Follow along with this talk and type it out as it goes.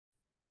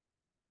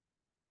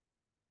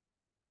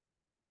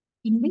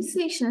In this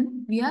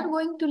session, we are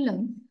going to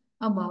learn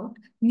about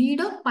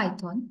need of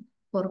Python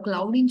for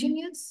cloud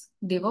engineers,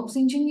 DevOps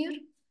engineer,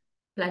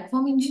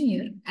 platform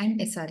engineer, and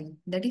SRE,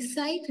 that is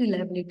site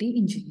reliability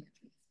engineer.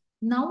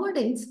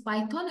 Nowadays,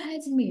 Python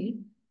has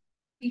made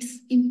its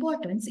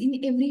importance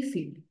in every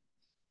field.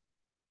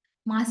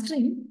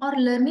 Mastering or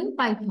learning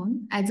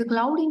Python as a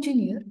cloud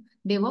engineer,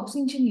 DevOps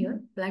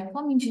engineer,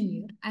 platform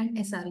engineer, and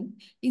SRE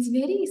is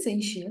very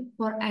essential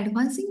for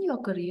advancing your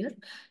career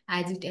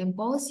as it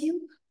empowers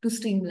you to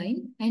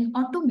streamline and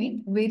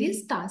automate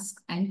various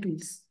tasks and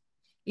tools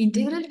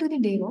integral to the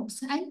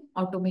DevOps and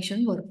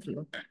automation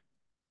workflow.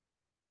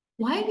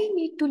 Why we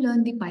need to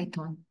learn the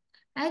Python?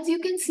 As you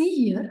can see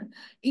here,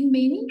 in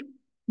many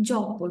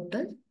job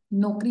portal,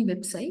 Naukri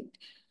website,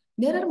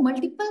 there are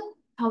multiple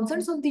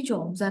thousands of the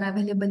jobs are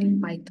available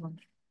in Python.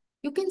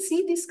 You can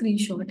see this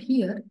screenshot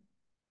here.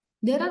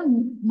 There are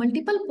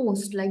multiple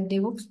posts like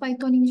DevOps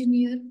Python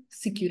engineer,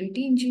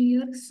 security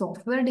engineer,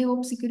 software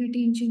DevOps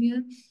security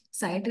engineer,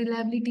 site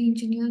reliability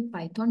engineer,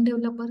 Python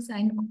developers,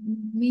 and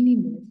many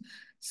more.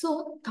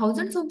 So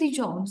thousands of the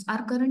jobs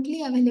are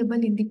currently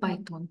available in the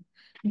Python.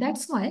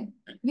 That's why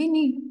we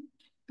need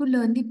to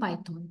learn the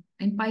Python.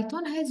 And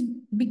Python has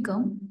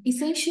become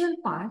essential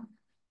part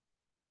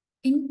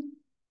in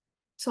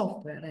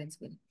software as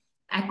well.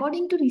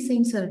 According to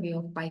recent survey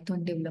of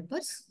Python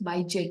developers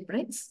by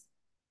JetBrains,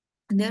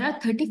 there are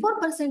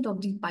 34% of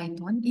the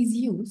Python is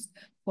used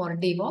for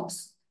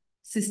DevOps,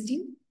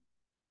 system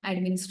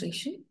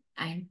administration,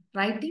 and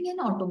writing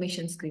and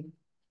automation script.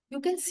 You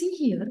can see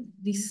here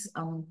this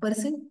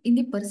percent in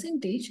the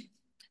percentage,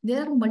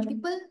 there are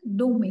multiple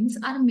domains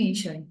are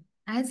mentioned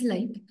as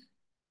like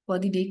for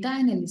the data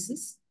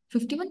analysis,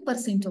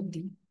 51% of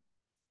the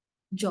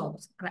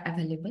jobs are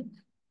available.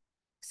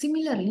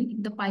 Similarly,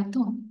 the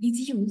Python is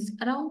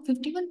used around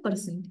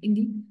 51% in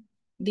the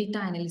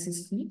data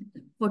analysis field,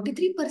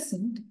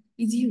 43%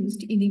 is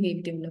used in the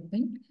web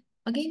development,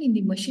 again in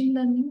the machine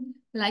learning,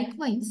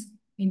 likewise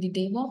in the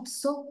DevOps.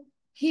 So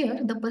here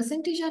the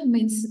percentage are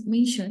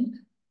mentioned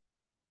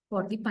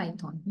for the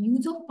Python,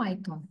 use of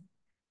Python.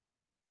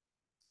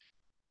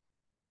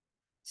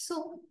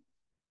 So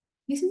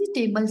this is the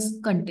table's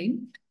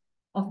content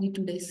of the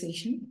today's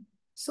session.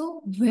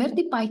 So where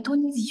the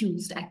Python is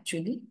used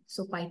actually.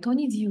 So Python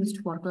is used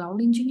for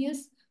cloud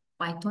engineers.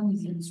 Python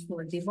is used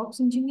for DevOps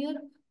engineer,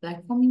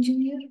 platform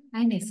engineer,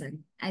 and SRE,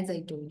 as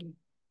I told you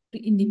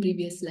in the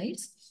previous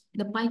slides.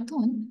 The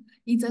Python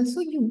is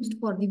also used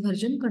for the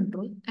version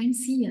control and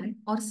CI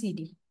or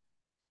CD.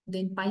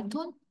 Then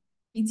Python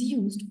is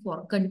used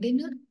for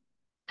container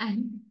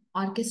and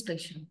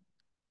orchestration.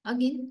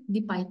 Again,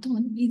 the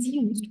Python is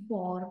used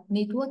for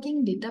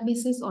networking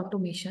databases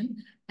automation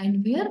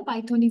and where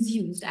Python is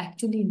used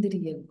actually in the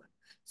real world.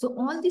 So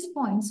all these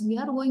points we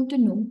are going to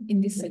know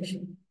in this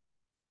section.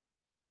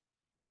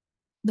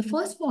 The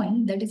first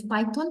point, that is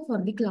Python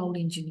for the cloud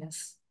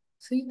engineers.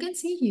 So you can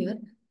see here,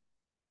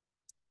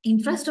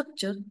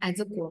 infrastructure as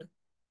a core.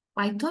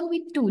 Python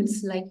with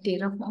tools like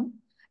Terraform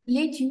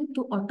let you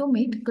to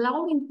automate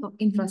cloud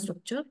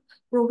infrastructure,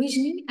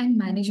 provisioning and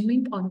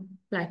management on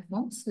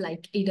platforms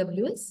like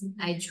AWS,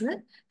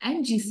 Azure,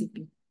 and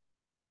GCP.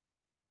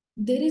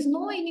 There is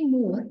no any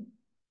more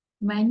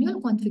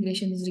manual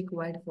configuration is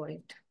required for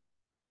it.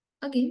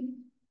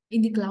 Again,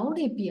 in the cloud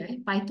API,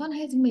 Python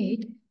has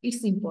made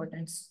its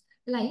importance,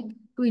 like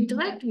to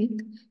interact with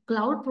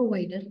cloud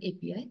provider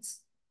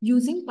APIs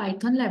using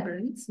Python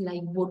libraries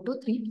like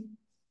Boto3,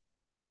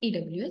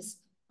 AWS,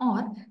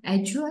 or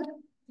Azure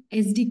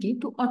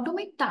SDK to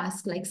automate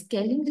tasks like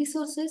scaling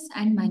resources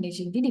and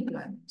managing the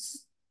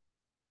deployments.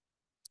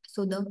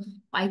 So the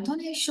Python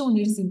has shown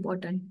its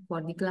importance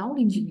for the cloud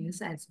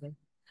engineers as well.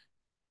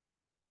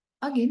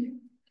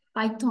 Again,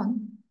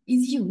 Python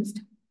is used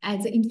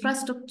as an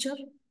infrastructure,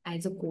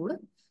 as a code.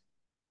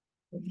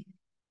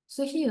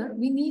 So here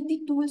we need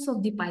the tools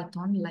of the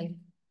Python like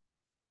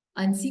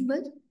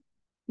Ansible,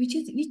 which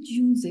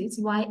uses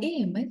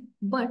YAML,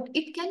 but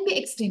it can be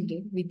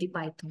extended with the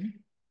Python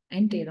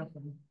and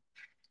Terraform.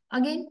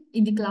 Again,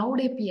 in the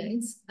cloud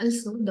APIs,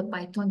 also the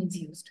Python is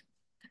used.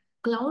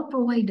 Cloud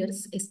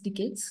providers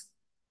SDKs,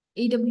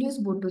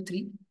 AWS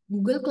Boto3,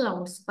 Google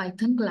Cloud's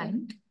Python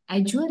client,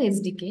 Azure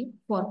SDK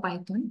for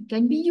Python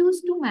can be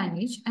used to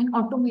manage and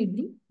automate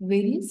the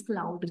various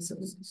cloud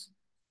resources.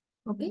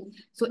 Okay,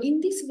 so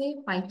in this way,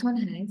 Python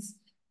has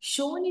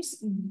shown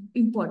its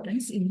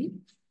importance in the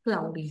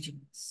cloud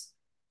engineers.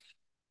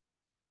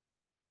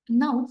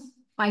 Now,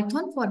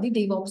 Python for the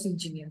DevOps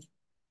engineer.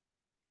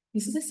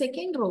 This is the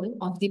second role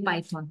of the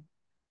Python.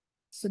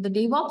 So the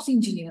DevOps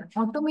engineer,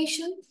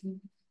 automation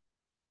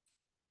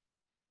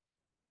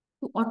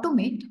to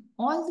automate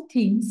all the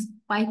things,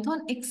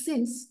 Python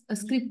excels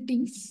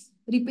scripting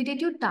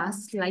repetitive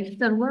tasks like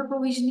server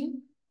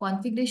provisioning,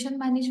 configuration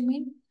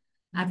management,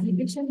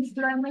 application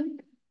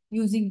deployment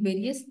using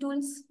various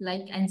tools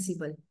like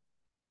Ansible.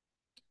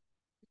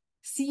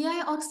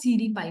 CI or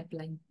CD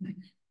pipeline.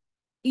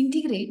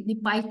 Integrate the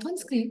Python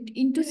script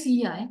into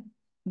CI,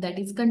 that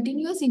is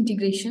continuous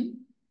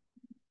integration,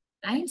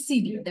 and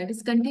CD, that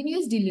is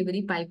continuous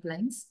delivery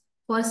pipelines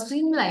for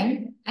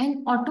streamlined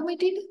and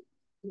automated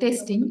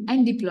testing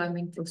and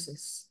deployment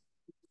process.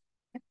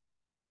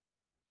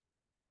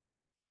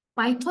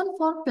 Python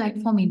for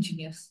platform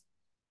engineers.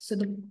 So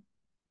the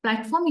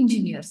platform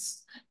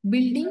engineers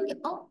building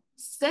a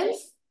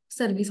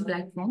self-service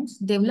platforms,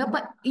 develop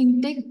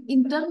an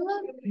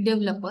internal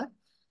developer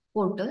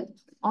portal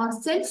or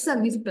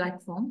self-service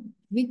platform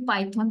with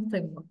Python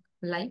framework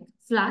like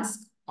Flask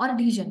or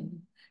Django.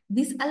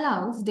 This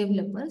allows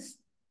developers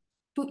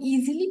to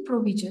easily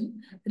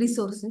provision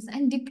resources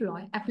and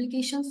deploy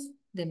applications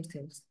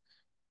themselves.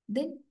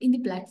 Then in the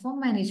platform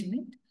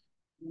management,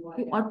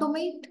 you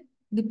automate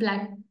the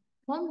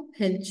platform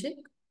health check,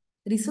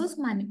 resource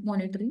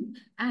monitoring,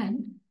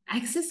 and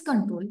access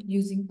control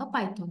using a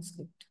Python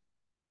script.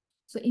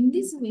 So in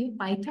this way,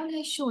 Python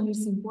has shown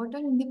its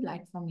importance in the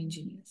platform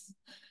engineers.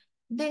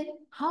 Then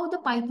how the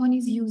Python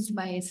is used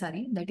by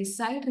SRE, that is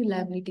site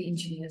reliability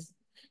engineers.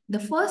 The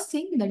first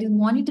thing that is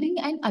monitoring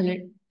and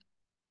alerting.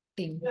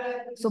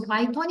 So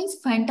Python is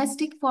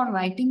fantastic for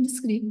writing the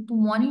script to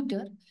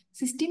monitor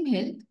system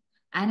health,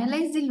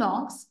 analyze the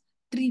logs,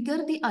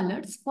 trigger the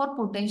alerts for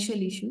potential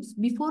issues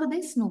before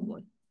they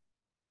snowball.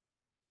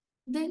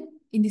 Then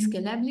in the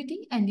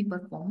scalability and the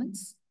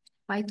performance,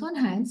 Python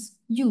has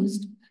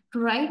used to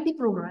write the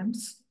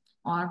programs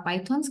or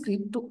Python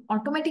script to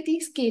automatically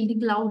scale the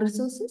cloud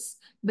resources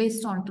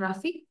based on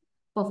traffic,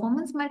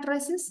 performance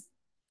matrices,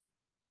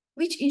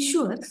 which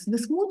ensures the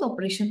smooth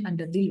operation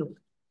under the load.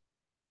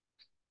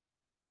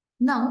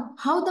 Now,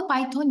 how the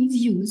Python is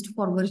used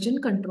for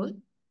version control,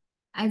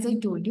 as I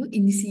told you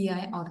in the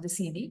CI or the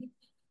CD.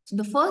 So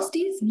the first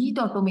is Git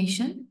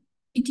automation.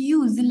 It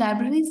uses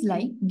libraries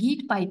like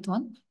Git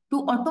Python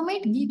to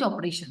automate Git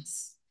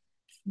operations.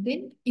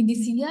 Then in the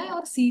CI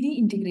or CD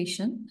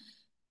integration,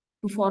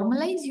 to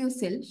formalize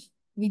yourself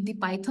with the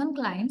Python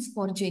clients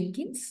for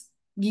Jenkins,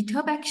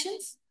 GitHub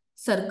Actions,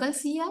 Circle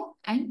CI,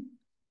 and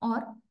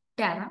or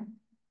Terra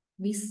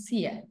with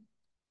CI.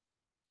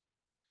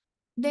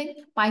 Then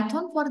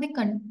Python for the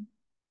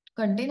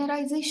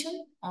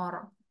containerization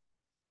or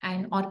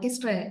and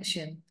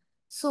orchestration.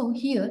 So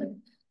here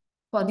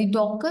for the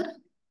Docker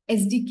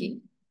SDK,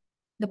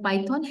 the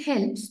Python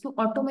helps to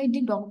automate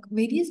the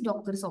various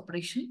Docker's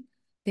operation.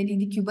 Then in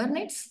the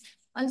Kubernetes,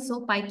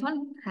 also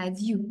Python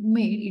has you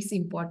made it's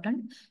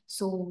important.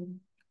 So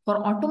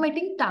for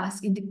automating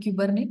tasks in the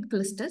Kubernetes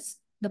clusters,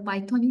 the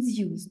Python is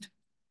used.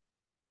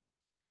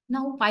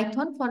 Now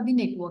Python for the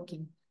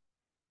networking.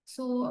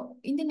 So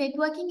in the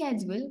networking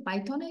as well,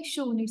 Python has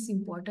shown its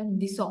importance in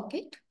the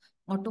socket,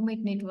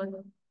 automate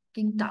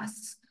networking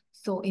tasks.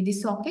 So in the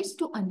sockets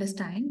to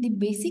understand the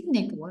basic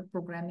network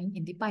programming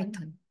in the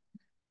Python.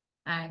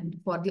 And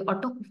for the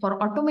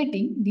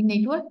automating the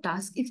network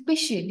task,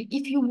 especially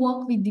if you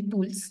work with the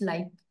tools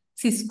like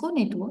Cisco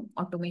network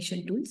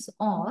automation tools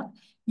or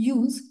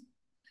use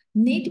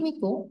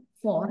NetMiko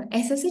for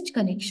SSH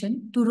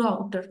connection to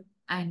router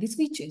and the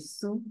switches.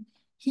 So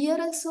here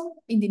also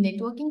in the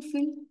networking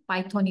field,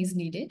 Python is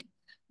needed.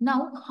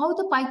 Now, how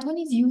the Python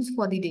is used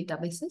for the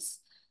databases?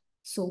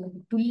 So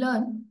to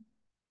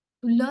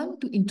learn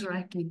to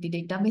interact with the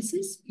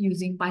databases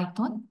using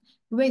Python,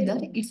 whether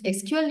it's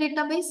SQL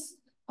database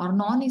or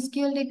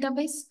non-SQL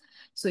database.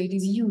 So it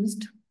is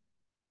used.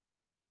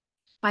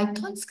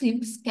 Python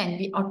scripts can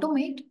be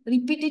automate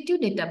repetitive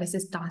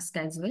databases tasks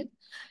as well.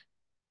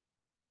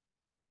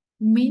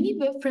 Many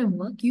web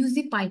frameworks use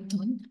the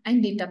Python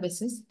and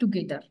databases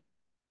together.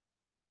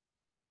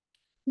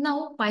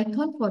 Now,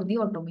 Python for the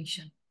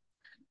automation.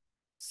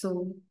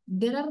 So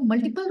there are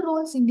multiple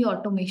roles in the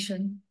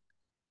automation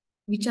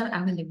which are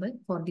available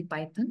for the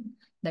Python,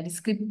 that is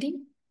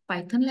scripting,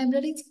 Python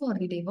libraries for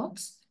the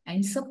DevOps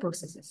and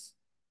sub-processes.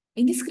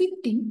 In the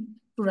scripting,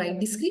 to write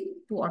the script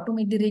to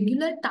automate the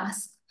regular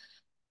tasks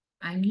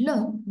and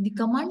learn the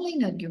command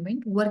line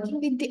argument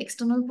working with the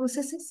external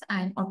processes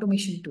and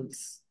automation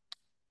tools.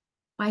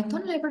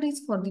 Python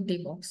libraries for the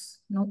DevOps.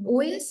 Now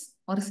OS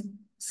or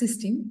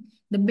system,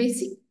 the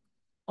basic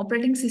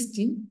operating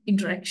system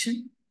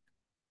interaction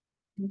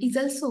is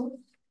also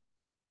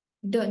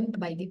done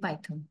by the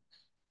Python.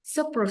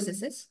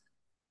 Sub-processes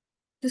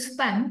to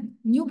span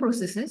new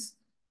processes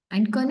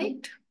and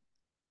connect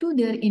to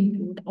their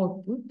input,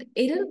 output,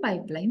 error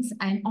pipelines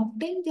and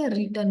obtain their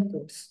return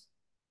codes.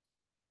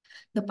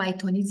 The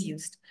Python is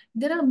used.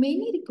 There are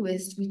many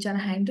requests which are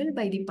handled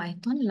by the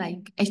Python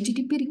like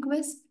HTTP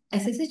requests,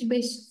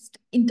 SSH-based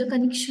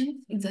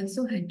interconnection is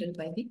also handled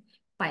by the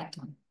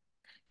Python.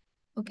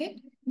 Okay,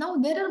 now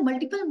there are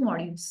multiple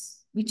modules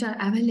which are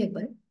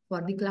available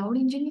for the cloud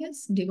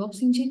engineers,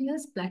 DevOps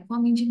engineers,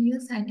 platform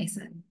engineers, and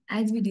SRE,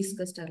 as we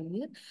discussed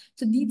earlier.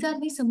 So these are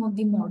some of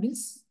the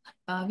modules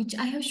which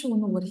I have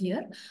shown over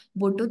here.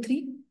 Boto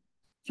 3,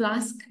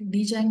 Flask,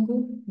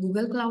 Django,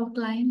 Google Cloud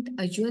Client,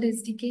 Azure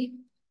SDK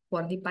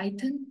for the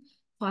Python,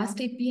 Fast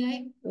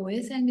API,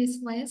 OS and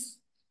SYS,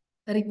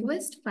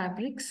 Request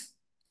Fabrics,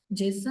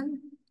 JSON,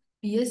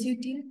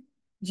 PSUtil,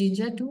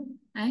 Jinja 2,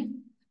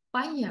 and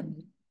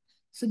PyYAML.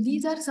 So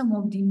these are some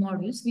of the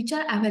modules which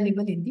are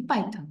available in the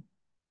Python.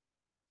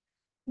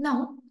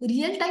 Now,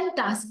 real-time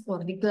task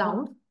for the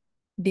cloud,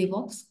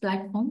 DevOps,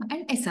 platform,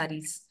 and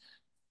SREs.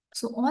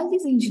 So all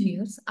these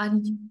engineers are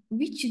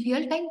which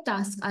real-time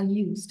tasks are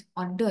used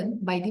or done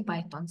by the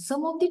Python.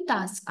 Some of the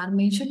tasks are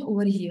mentioned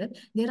over here.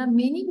 There are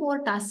many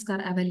more tasks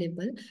are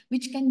available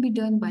which can be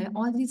done by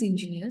all these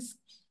engineers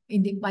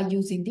by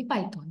using the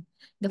Python.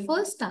 The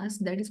first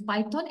task, that is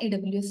Python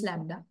AWS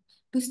Lambda,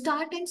 to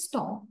start and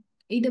stop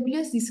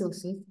AWS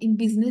resources in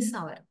business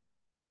hour.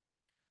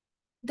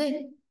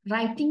 Then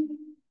writing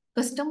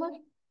customer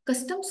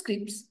custom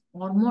scripts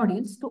or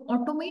modules to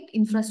automate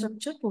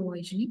infrastructure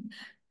provisioning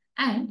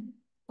and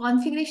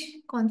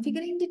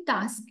configuring the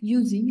task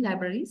using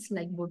libraries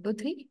like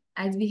Boto3,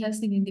 as we have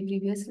seen in the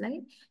previous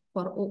slide,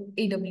 for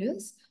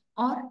AWS,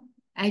 or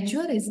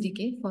Azure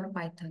SDK for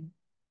Python.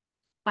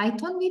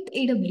 Python with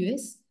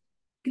AWS,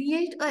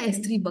 create a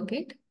S3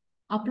 bucket,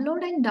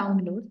 upload and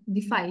download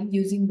the file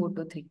using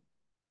Boto3.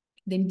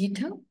 Then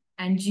GitHub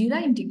and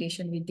Jira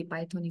integration with the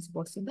Python is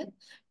possible.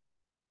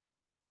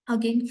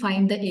 Again,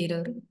 find the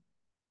error,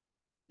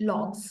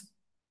 logs,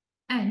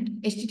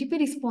 and HTTP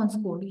response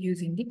code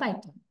using the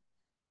Python.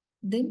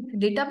 Then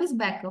database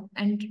backup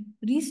and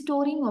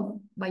restoring of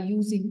by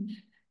using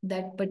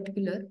that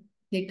particular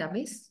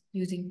database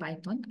using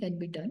Python can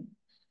be done.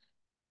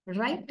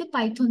 Write the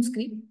Python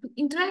script to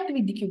interact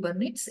with the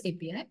Kubernetes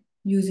API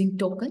using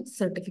tokens,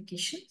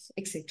 certifications,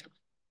 etc.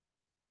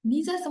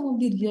 These are some of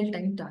the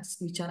real-time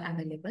tasks which are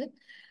available.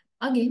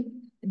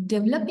 Again,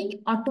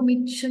 developing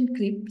automation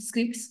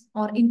scripts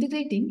or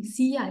integrating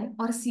CI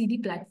or CD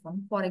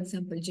platform, for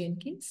example,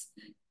 Jenkins,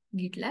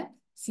 GitLab,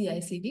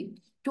 CI/CD,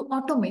 to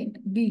automate,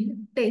 build,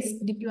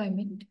 test,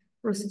 deployment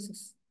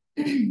processes.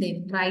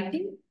 Then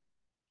writing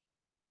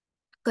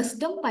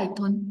custom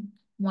Python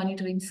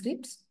monitoring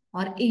scripts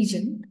or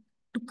agent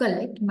to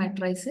collect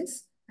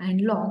matrices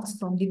and logs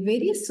from the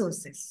various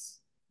sources.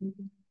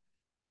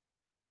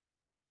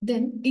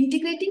 Then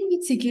integrating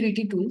with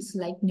security tools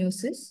like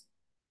Gnosis,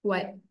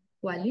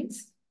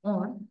 Qualys,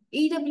 or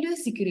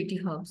AWS security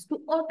hubs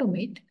to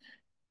automate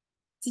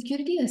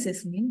security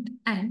assessment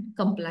and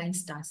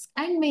compliance tasks,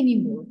 and many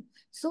more.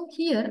 So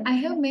here I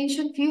have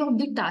mentioned few of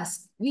the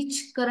tasks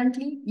which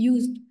currently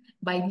used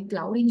by the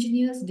cloud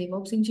engineers,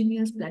 DevOps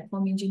engineers,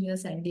 platform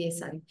engineers, and the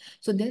SRE.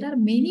 So there are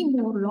many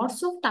more,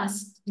 lots of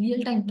tasks,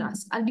 real-time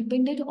tasks are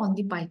dependent on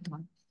the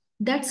Python.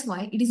 That's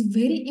why it is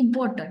very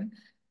important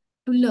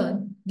to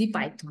learn the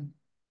Python.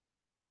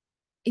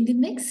 In the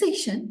next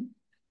session,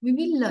 we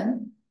will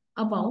learn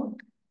about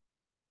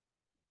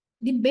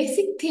the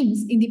basic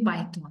things in the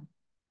Python,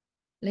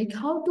 like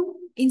how to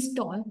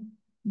install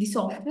the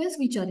softwares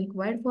which are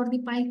required for the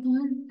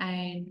Python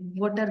and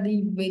what are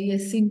the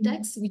various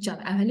syntax which are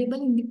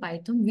available in the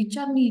Python, which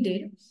are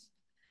needed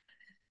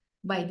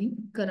by the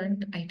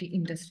current IT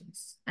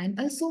industries. And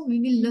also we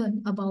will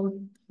learn about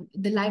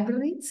the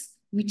libraries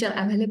which are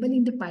available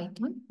in the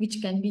Python,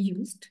 which can be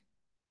used.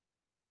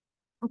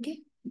 Okay.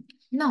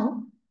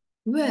 Now,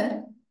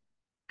 where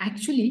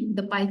actually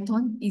the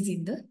Python is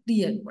in the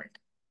real world.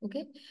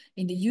 Okay.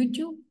 In the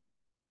YouTube,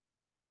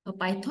 a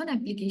Python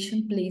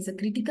application plays a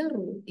critical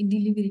role in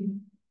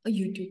delivering a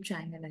YouTube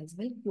channel as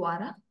well.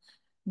 Quora.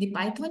 The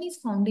Python is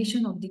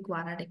foundation of the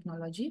Quora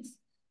technologies.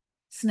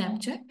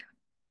 Snapchat.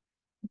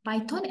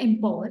 Python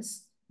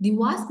empowers the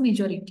vast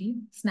majority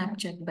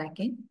Snapchat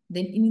backend.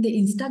 Then in the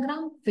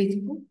Instagram,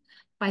 Facebook,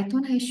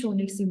 Python has shown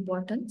its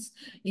importance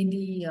in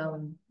the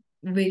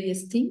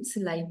various things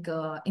like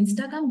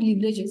Instagram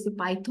leverages the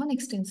Python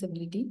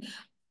extensibility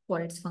for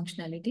its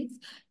functionalities.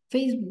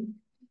 Facebook,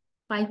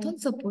 Python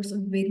supports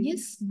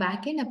various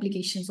backend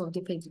applications of the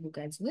Facebook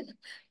as well.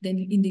 Then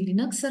in the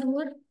Linux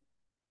server,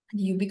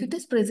 the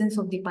ubiquitous presence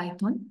of the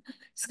Python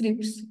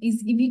scripts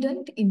is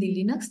evident in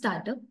the Linux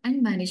startup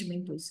and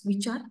management tools,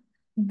 which are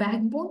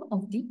backbone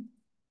of the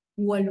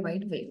World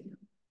Wide Web.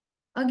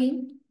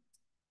 Again,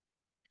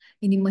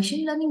 in the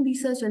machine learning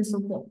research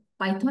also,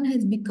 Python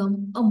has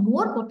become a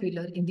more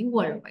popular in the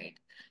worldwide.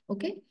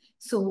 Okay,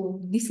 so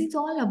this is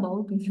all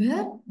about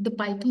where the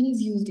Python is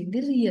used in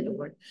the real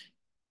world.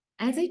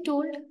 As I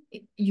told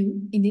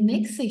you, in the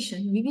next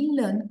session, we will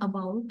learn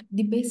about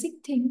the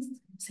basic things,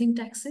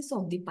 syntaxes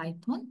of the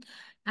Python,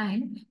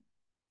 and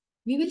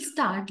we will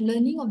start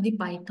learning of the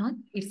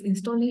Python, its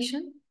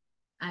installation,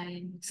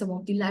 and some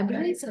of the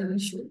libraries I will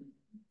show.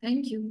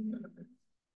 Thank you.